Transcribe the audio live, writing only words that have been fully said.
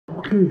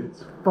Okay,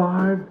 it's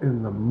 5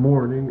 in the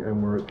morning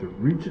and we're at the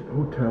Regent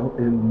Hotel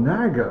in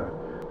Naga.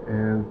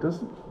 And it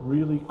doesn't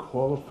really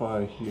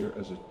qualify here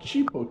as a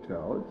cheap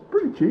hotel. It's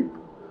pretty cheap.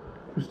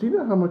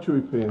 Christina, how much are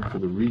we paying for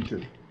the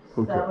Regent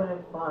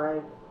Hotel?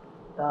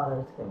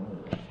 $75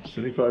 Canadian.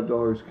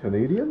 $75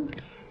 Canadian.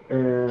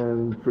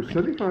 And for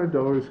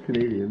 $75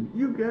 Canadian,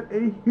 you get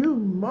a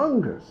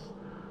humongous,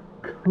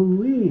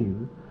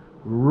 clean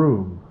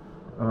room.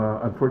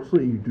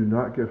 Unfortunately, you do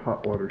not get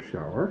hot water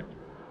shower.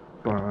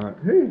 But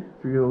hey,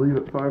 if you're going to leave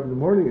at 5 in the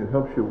morning, it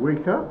helps you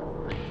wake up.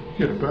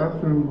 You get a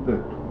bathroom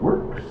that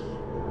works.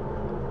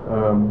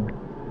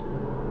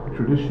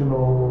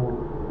 Traditional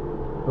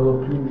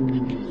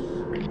Philippines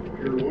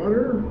pure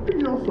water.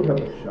 You also have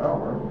a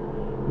shower.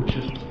 It's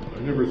just, I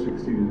never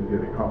succeeded in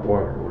getting hot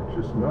water, which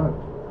is not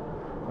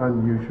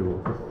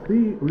unusual. The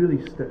three really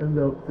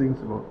standout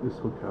things about this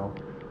hotel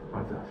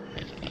are the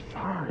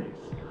size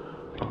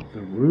of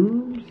the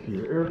rooms.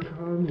 Your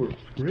aircon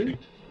works great.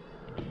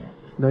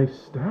 Nice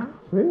staff,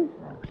 eh?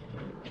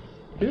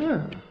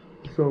 Yeah.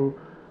 So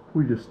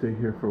we just stay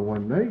here for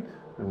one night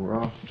and we're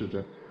off to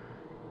the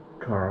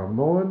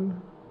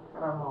Caramoan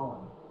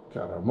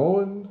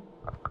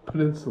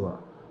Peninsula,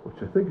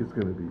 which I think is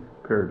going to be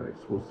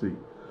paradise. We'll see.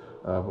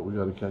 But we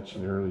got to catch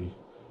an early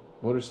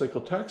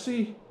motorcycle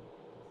taxi.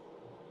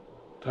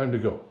 Time to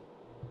go.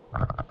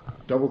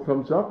 Double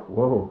thumbs up.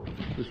 Whoa,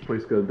 this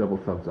place got a double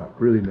thumbs up.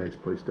 Really nice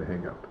place to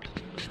hang out.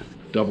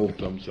 Double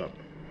thumbs up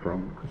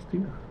from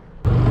Cristina.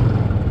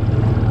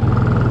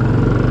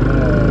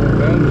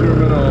 Van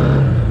Terminal.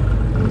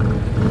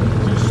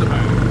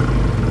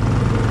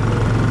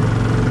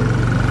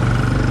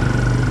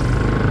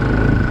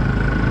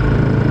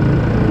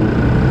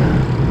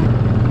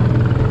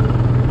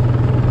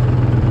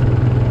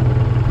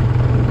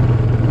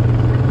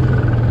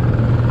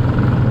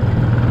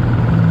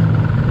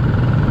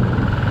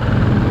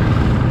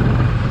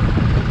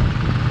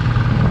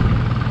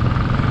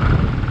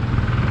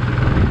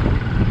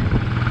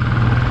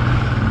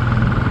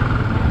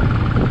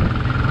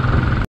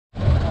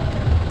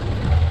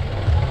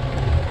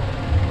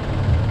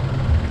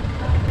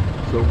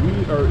 So we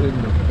are in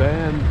the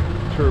van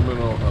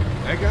terminal of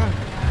Naga.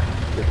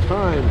 The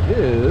time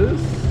is,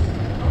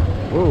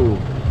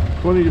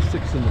 20 to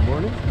 6 in the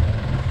morning.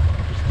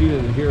 Cristina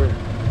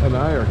and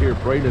I are here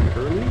bright and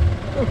early,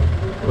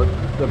 but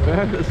the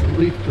van doesn't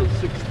leave till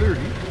 6:30.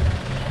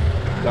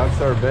 That's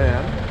our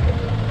van.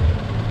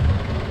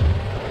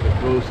 It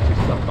goes to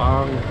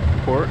Sabang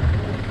Port,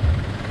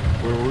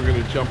 where we're going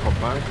to jump a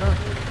bangka,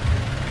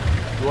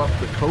 go up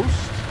the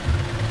coast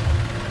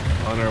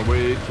on our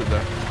way to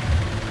the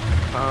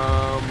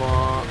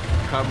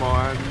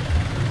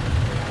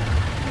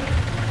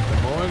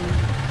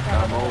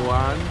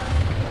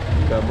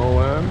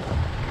Caramoan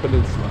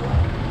Peninsula.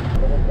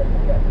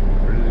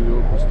 Ready to go,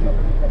 Cristina?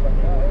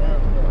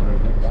 On our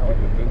next big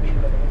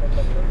adventure.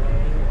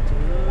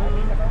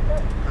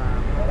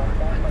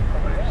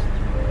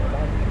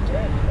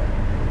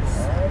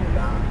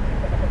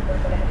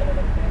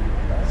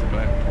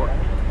 Sabang Port.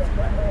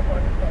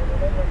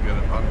 We got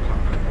it on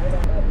clock.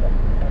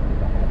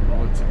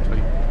 Oh, it's a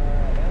tight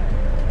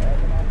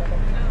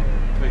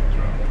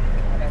drop.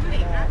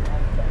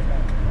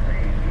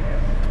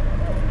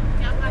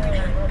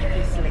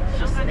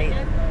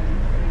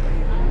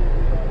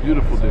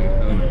 Beautiful day,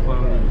 and a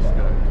cloud in the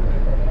sky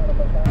today.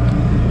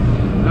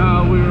 Now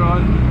we're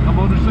on a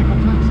motorcycle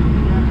taxi.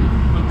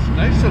 It's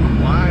nice and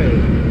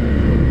wide.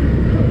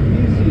 How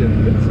easy it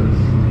fits us.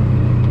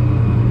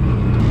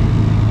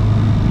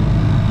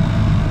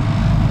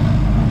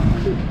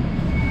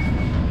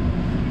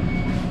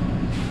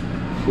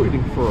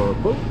 Waiting for our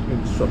boat in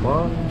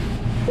Sabang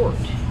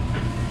Port.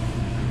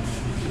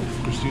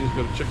 Christina's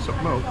got to check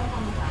something out.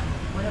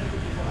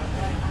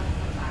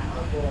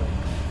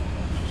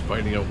 She's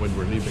finding out when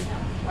we're leaving.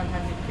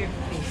 150 or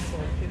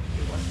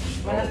 51.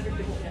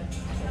 150.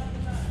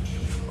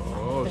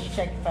 Oh, Just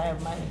check if I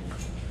have money.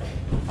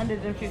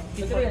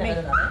 150 for me.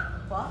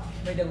 What?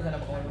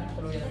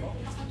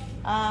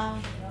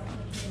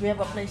 We have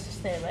a place to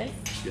stay, right?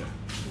 yeah.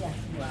 Yeah.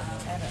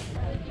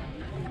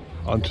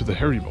 Onto the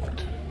ferry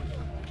boat.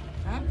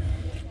 Huh?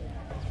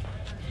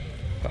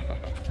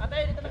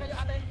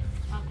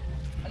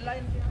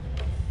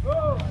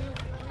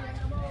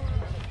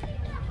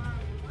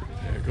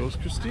 There goes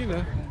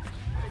Cristina.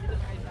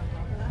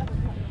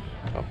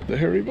 Up the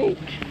ferry boat.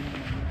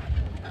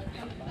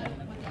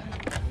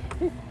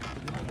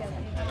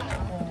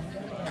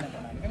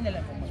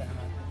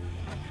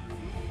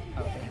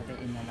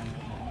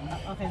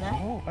 Okay na?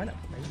 Oh, ano?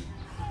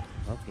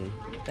 Okay.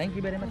 Thank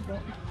you very much, bro.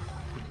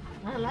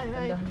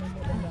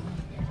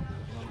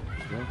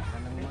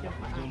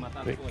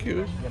 Thank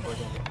you.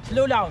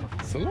 Slow down.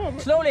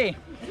 Salamat. Slowly.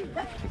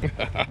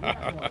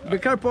 Be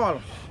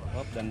careful.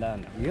 Hop,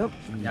 dandan. Yup.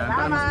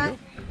 Salamat.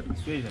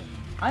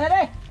 Ano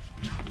de?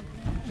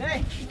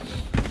 De.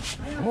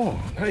 Oh,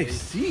 nice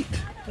seat.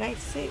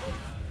 Nice seat.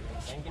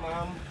 Thank you,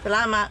 ma'am.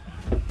 Salamat.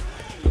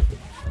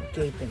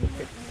 Okay, thank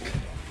you.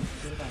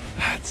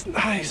 That's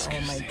nice, All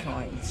my Cristina.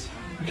 coins.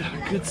 You got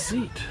a good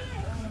seat.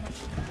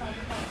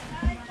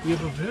 We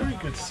have a very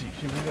good seat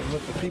here. We gotta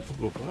let the people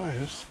go by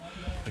us.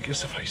 I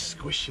guess if I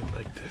squish it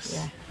like this.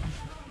 Yeah.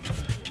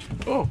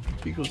 Oh,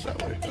 he goes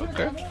that way.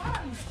 Okay.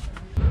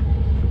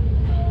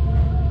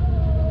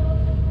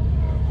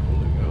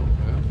 Pulling out,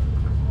 man.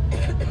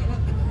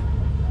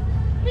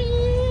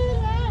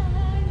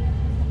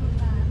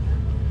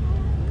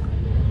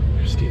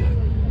 Cristina,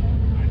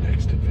 our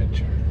next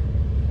adventure.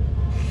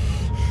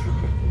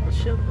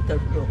 Show the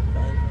brook,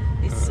 right?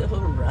 It's so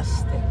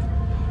rustic.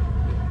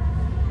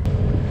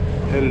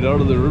 Headed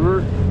out of the river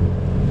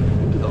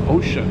into the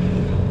ocean.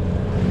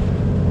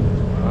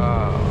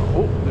 Wow.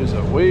 Oh, there's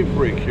a wave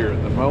break here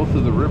at the mouth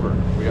of the river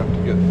we have to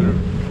get through.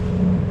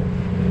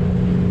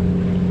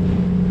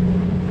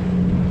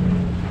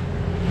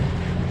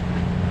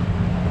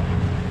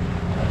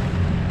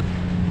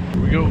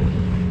 Here we go.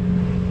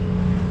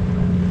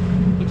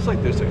 Looks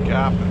like there's a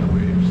gap in the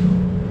waves.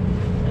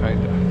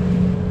 Kinda.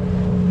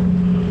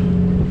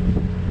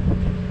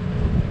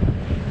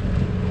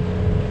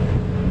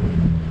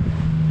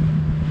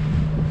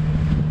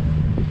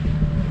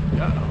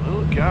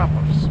 Gap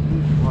of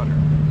smooth water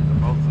at the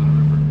mouth of the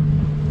river.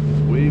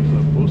 There's waves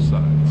on both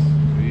sides.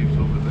 Waves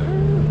over there.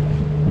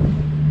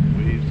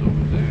 Waves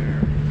over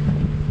there.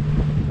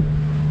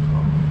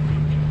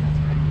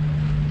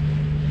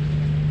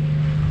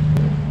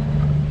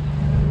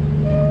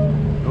 Oh,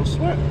 no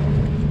sweat.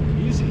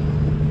 Easy.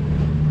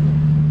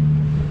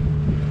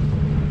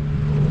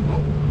 Oh,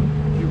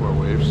 a few more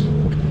waves.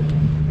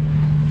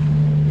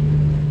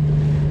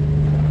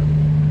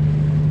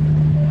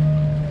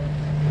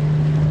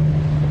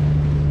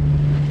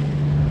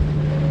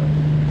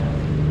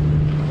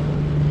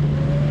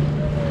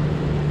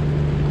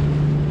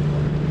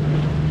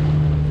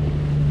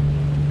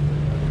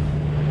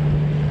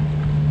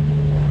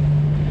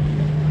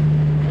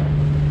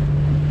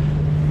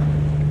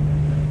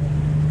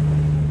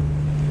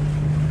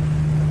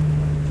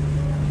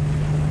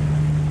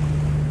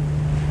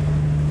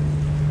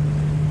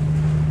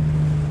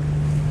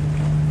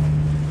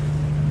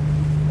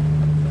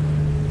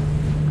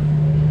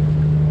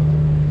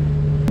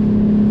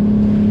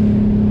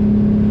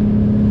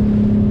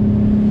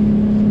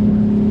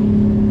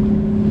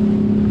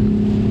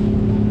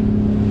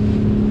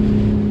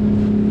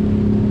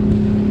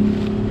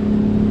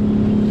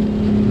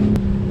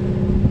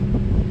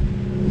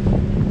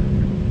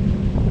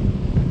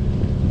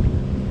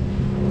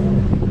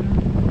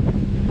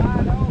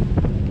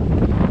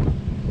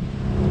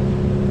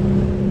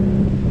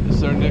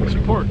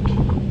 Port. We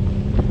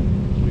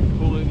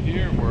pull in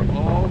here and we're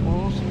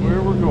almost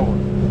where we're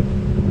going.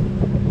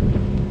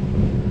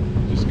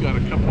 Just got a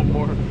couple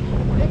more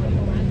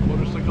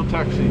motorcycle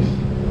taxis.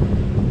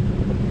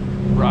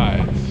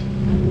 Rides.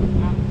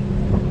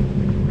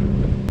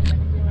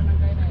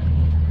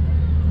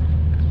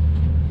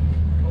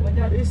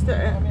 What is the...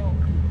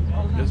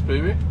 Yes,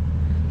 baby?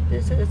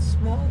 There's a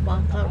small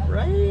bangka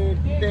right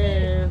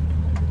there.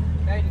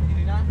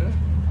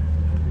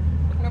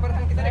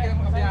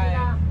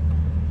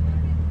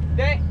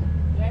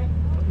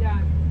 Yeah.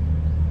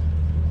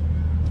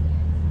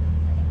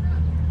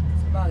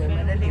 Bagay,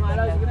 madali pa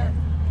lang yan.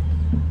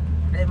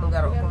 Dahil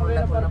magkaroon ko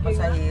mula ko na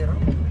pasahero.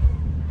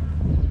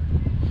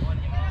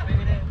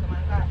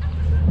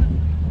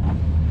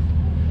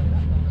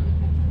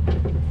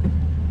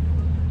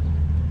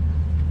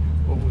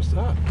 What was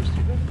that,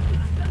 Cristina?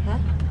 Huh?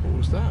 What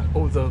was that?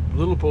 Oh, the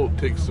little boat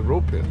takes the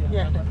rope in.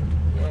 Yeah.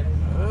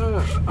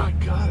 Ah, I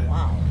got it.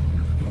 Wow.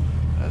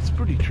 That's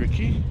pretty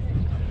tricky.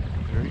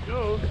 There he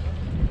goes.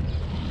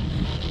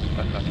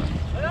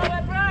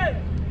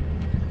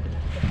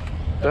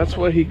 That's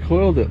why he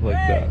coiled it like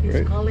that, He's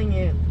right? calling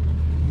you.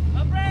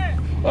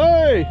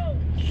 Hey!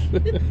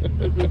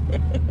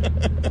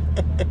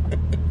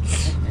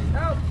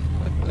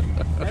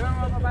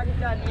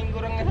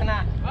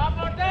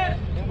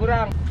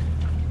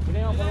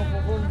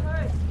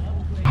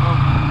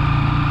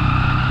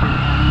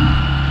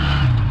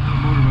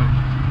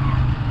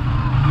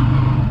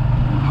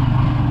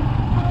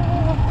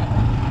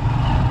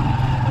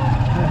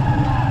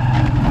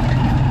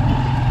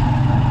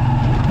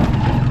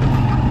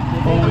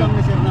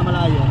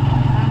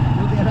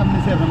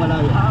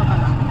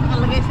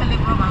 Nakalagay sa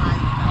libro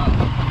malayo.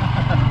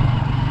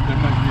 There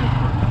might be a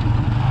port.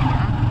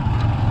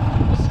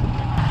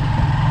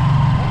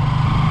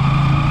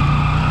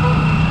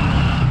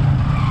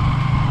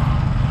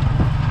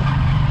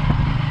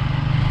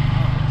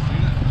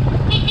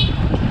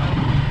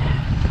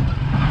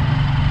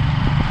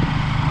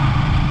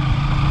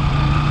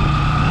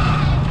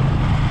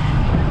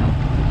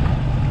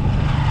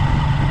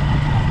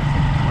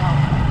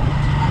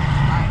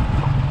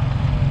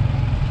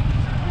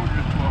 Quarter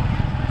to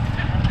 12.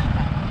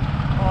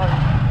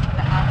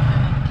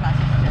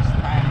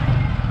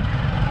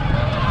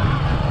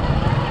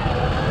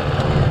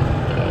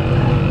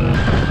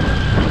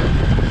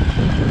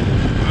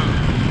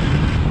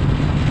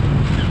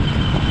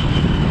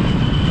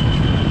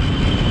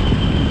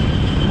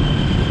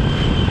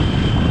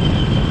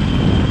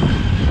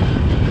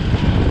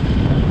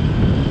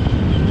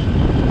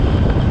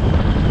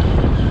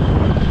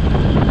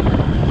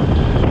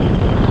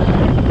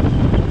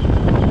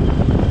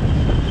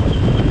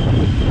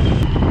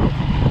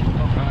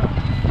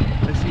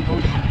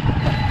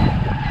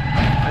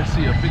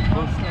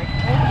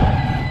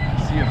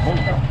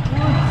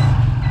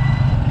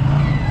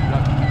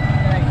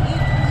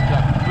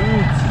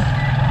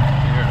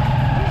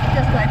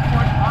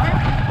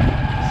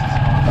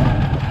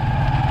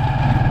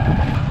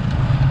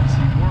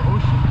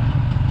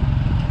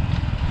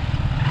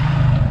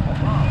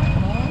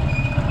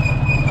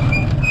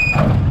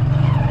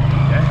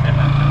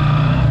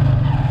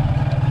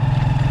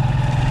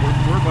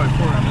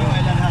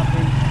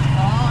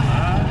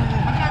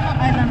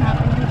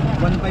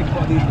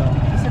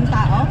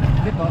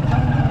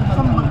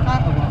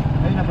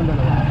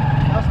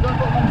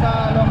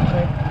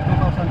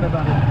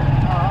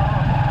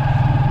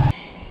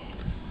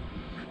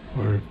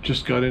 We've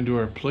just got into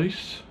our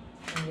place.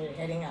 And we're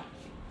heading up.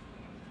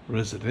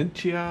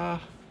 Residencia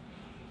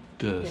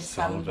de The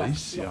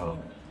Salvacion.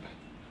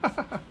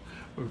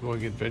 We're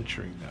going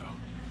adventuring now.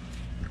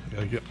 I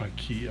gotta get my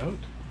key out.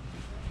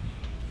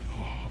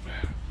 Oh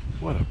man,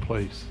 what a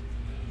place.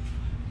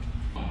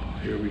 Oh,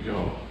 here we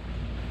go.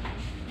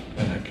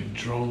 And I can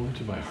drone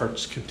to my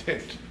heart's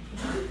content.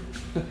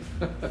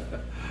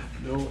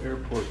 No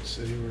airports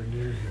anywhere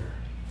near here.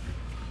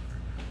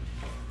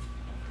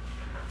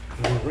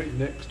 And we're right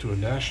next to a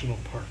national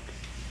park.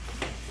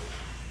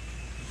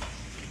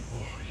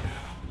 Oh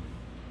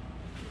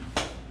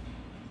yeah.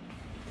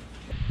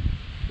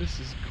 This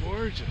is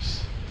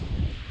gorgeous.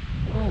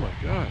 Oh my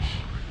gosh.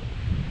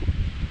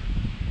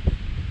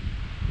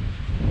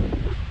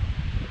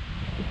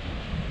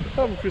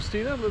 Come,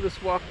 Cristina, let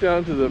us walk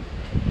down to the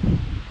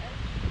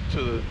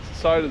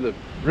side of the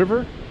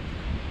river.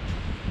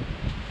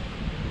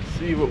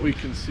 See what we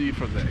can see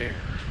from the air.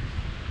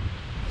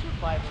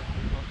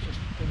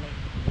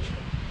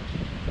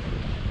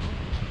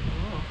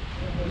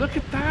 Look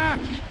at that!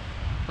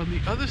 On the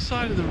other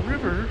side of the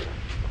river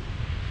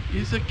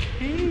is a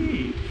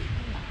cave.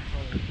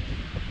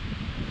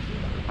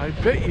 I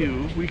bet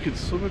you we could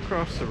swim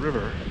across the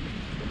river.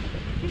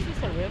 This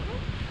is a river?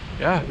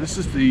 Yeah, this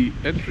is the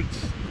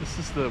entrance. This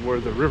is where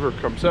the river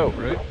comes out,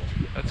 right?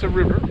 That's a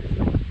river.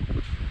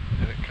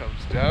 And it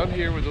comes down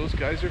here where those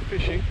guys are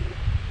fishing.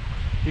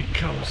 It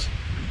comes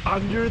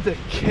under the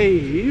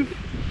cave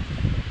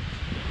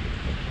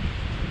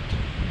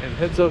and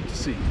heads out to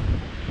sea.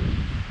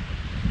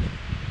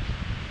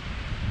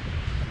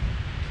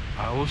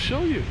 I will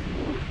show you.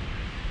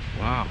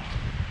 Wow.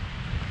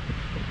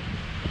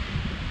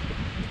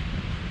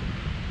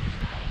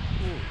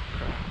 Holy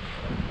crap.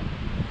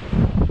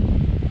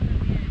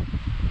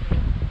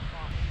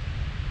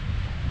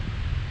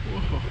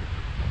 Whoa.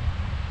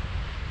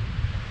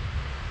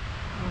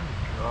 Oh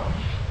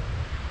gosh.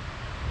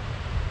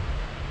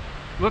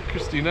 Look,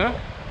 Cristina.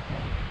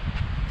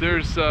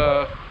 There's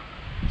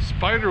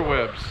spider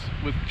webs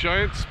with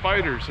giant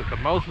spiders at the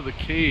mouth of the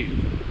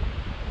cave.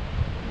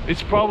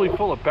 It's probably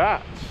full of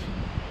bats.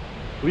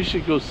 We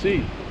should go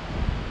see.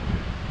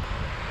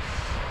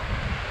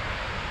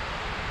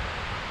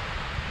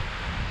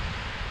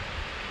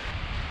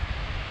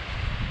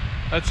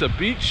 That's a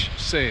beach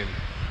seine.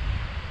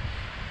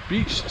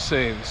 Beach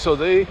seine. So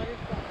they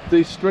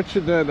stretch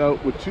that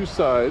out with two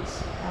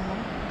sides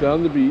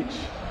down the beach,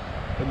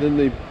 and then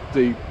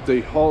they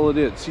haul it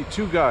in. See,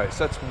 two guys.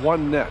 That's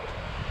one net.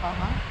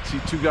 See,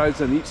 two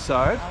guys on each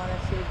side. I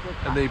want to see if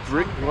And they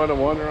bring. You want to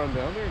wander on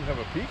down there and have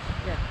a peek?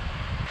 Yeah.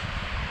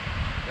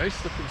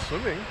 Nice looking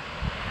swimming.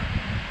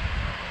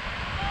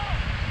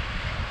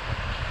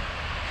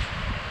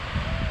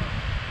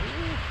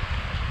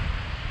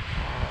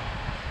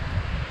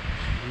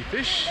 Any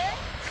fish?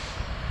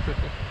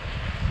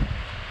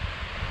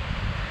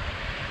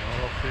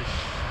 Oh, fish.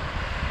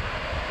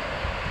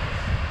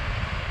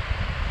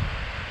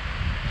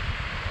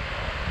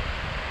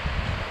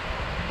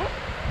 Oh,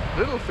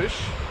 little fish.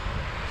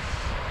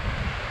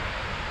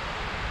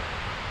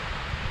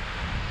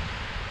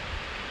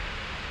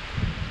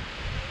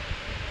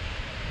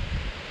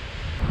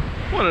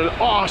 What an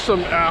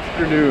awesome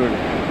afternoon. I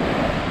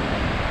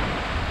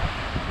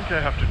think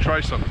I have to try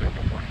something.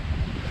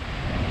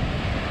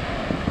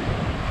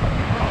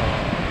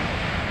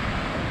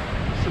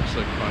 This looks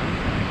like fun.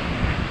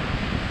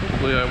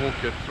 Hopefully I won't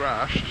get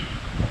thrashed.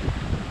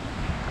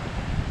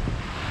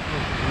 I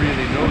don't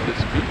really know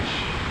this beach.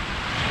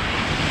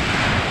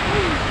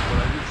 But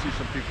I did see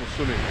some people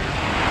swimming here.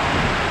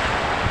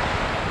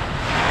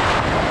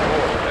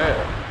 Oh man.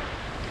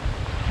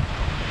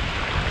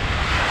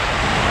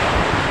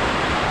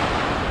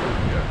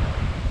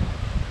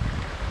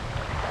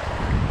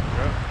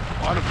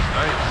 Bottom is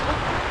nice.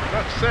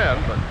 Not sand,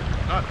 but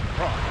not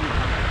rock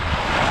either.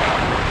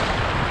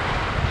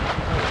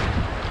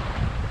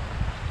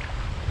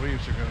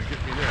 Waves are gonna get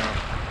me now.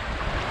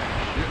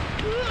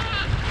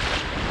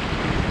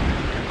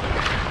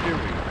 Here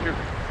we go.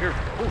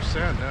 Oh,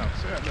 sand now.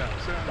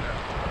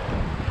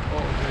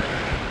 Oh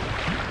man.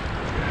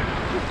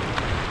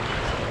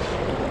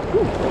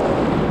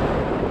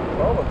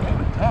 Oh, look at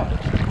the top.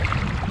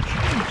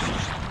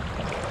 Jesus.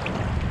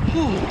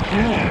 Oh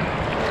yeah.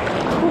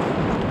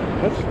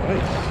 That's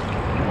nice.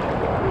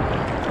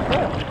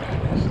 Oh,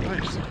 that's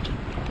nice.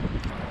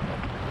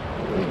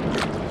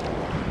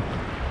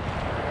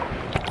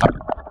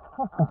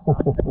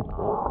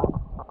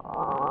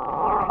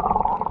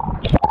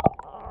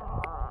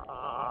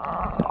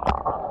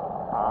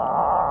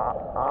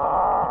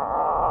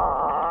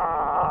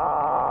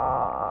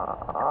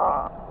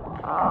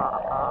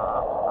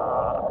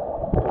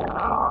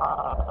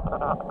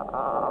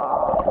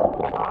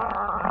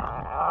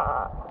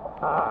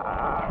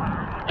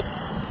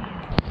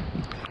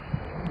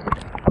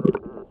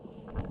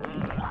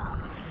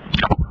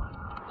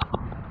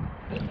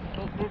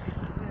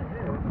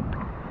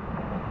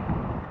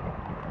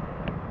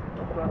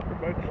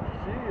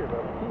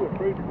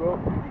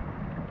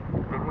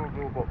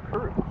 about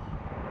currents.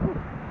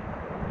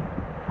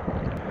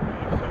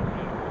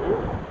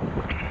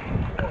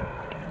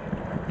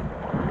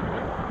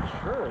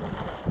 Sure.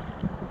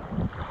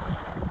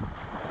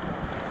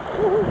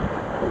 Oh,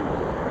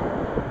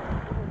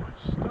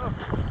 much stuff.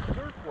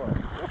 Surf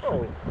line. Whoa.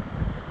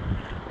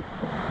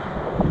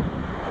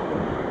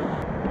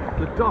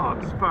 The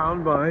dogs found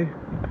my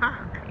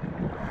pack.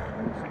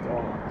 These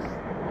dogs.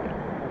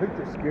 I think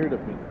they're scared of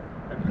me.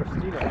 And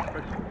Cristina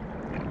especially.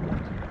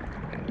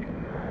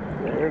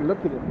 They're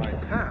looking at my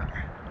pack.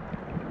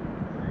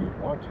 They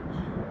want it.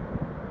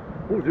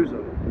 Oh, there's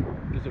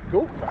a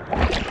goat back there.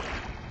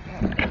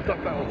 I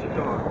thought that was a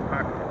dog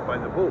packed by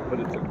the boat, but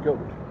it's a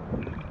goat.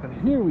 And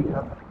here we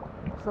have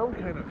some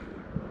kind of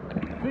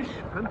fish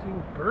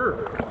hunting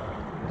bird,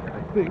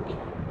 I think.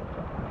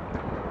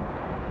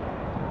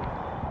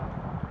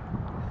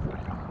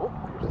 Oh,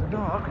 here's the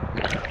dog.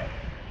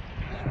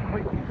 It's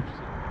quite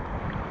interesting.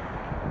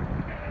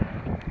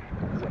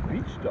 It's a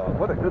beach dog.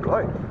 What a good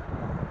life.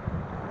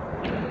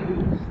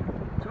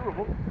 Two of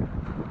them.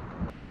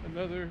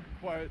 Another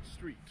quiet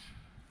street.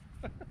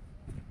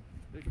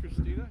 Hey,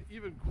 Cristina,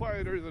 even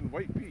quieter than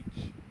White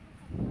Beach.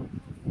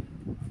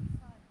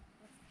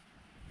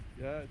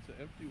 Yeah, it's an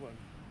empty one.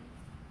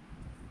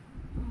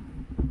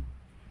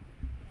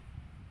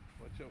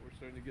 Watch out, we're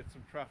starting to get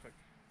some traffic,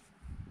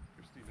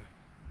 Cristina.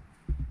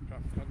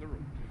 Traffic on the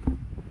road.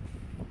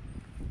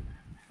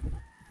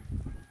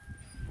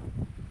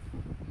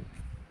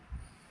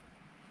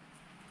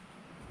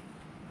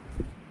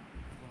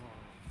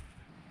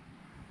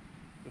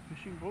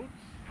 Fishing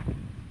boats?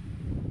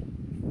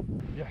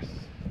 Yes.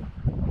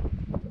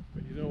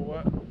 But you know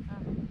what?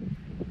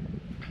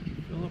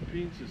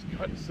 Philippines has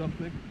got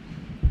something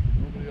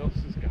nobody else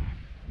has got.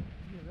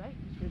 You're right.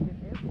 Regent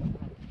Airport.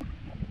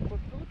 What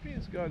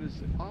Philippines got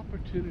is an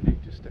opportunity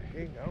just to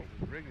hang out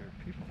with regular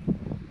people.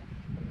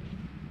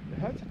 It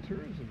has a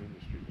tourism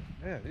industry.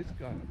 Man, it's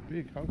got a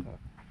big hunk of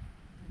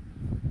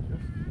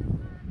just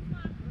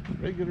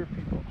regular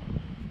people.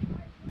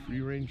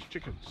 Free-range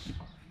chickens.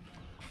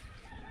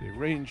 They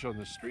range on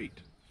the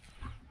street.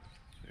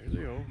 There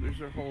they go. There's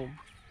their home.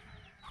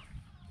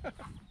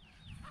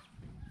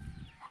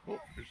 Oh,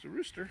 there's the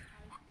rooster.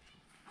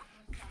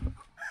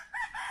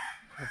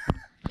 I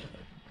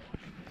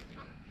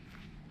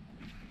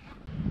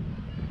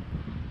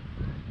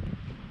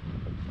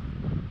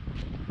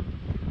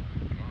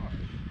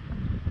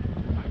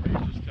may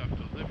just have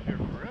to live here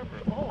forever.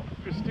 Oh,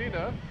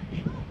 Cristina,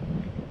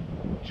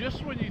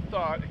 just when you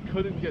thought it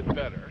couldn't get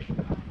better,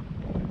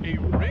 a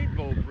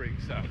rainbow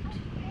breaks out.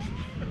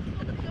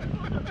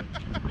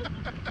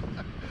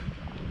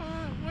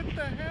 What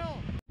the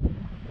hell?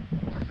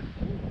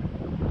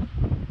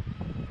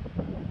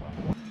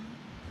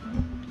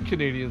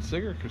 Canadian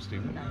singer,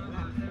 Cristina.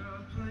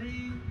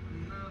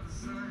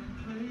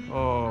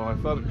 Oh, I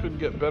thought it couldn't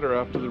get better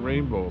after the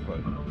rainbow, but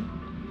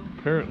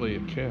apparently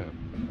it can.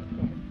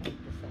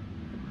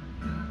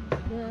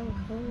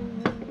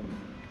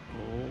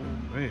 Oh,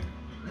 man.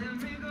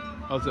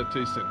 How's that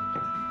tasting?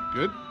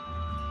 Good?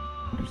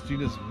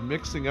 Christina's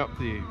mixing up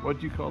the, what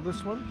do you call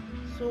this one?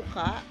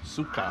 Suka.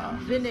 Suka.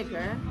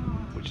 Vinegar.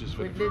 Which is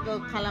with vinegar.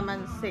 little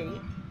calamansi.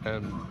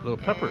 And little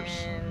peppers.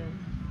 And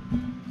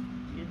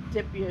you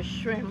dip your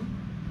shrimp.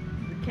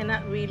 We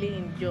cannot really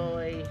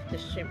enjoy the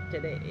shrimp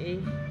today.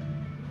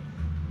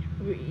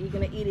 You're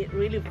gonna eat it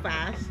really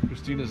fast.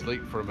 Christina's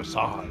late for a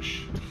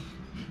massage.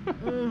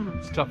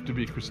 It's tough to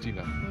be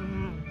Cristina.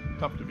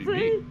 Tough to be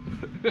me.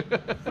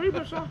 Free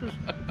massages.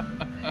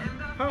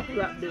 How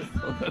about this?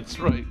 Oh, that's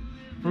right.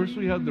 First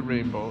we had the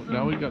rainbow,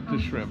 now we got the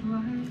shrimp.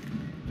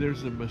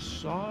 There's a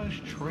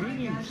massage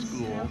training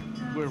school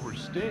where we're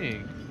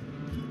staying,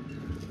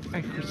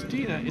 and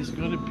Cristina is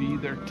going to be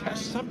their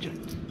test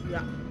subject.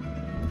 Yeah.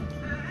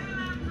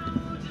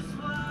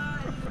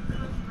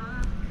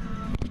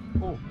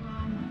 Oh,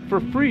 for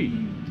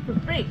free. For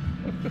free.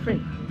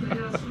 Free.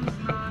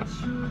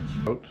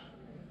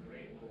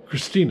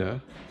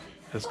 Cristina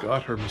has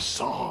got her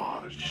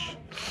massage.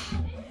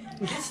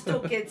 These two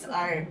kids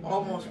are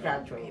almost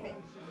graduating.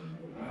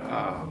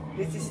 Wow.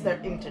 This is their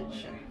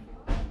internship.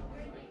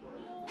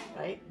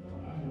 Right?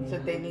 So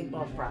they need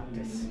more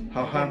practice.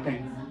 How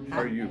happy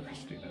are you,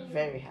 Cristina?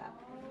 Very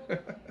happy.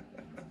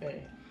 Very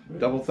happy.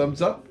 Double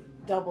thumbs up?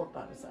 Double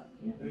thumbs up.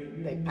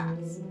 They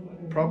pass.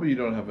 Probably you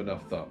don't have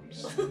enough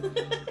thumbs.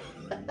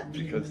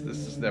 Because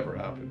this has never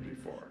happened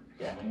before.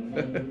 Yeah.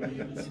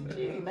 It's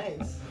really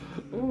nice.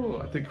 Oh,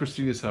 I think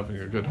Christina's having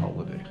a good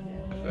holiday.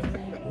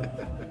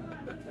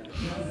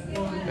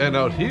 And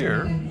out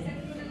here,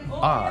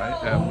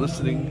 I am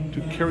listening to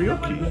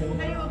karaoke.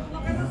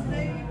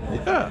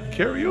 Yeah,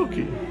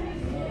 karaoke.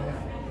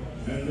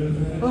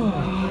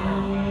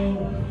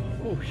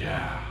 Oh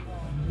yeah.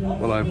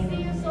 Well, I'm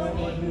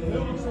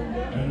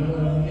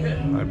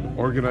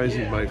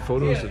organizing my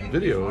photos and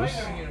videos,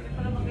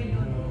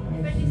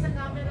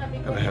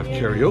 and I have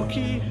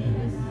karaoke,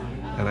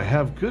 and I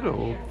have good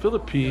old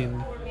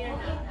Philippine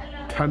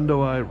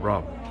Tanduay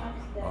rum.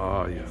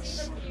 Ah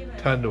yes,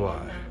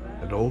 Tanduay,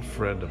 an old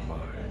friend of mine.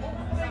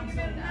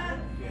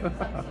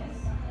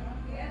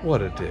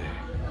 What a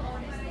day.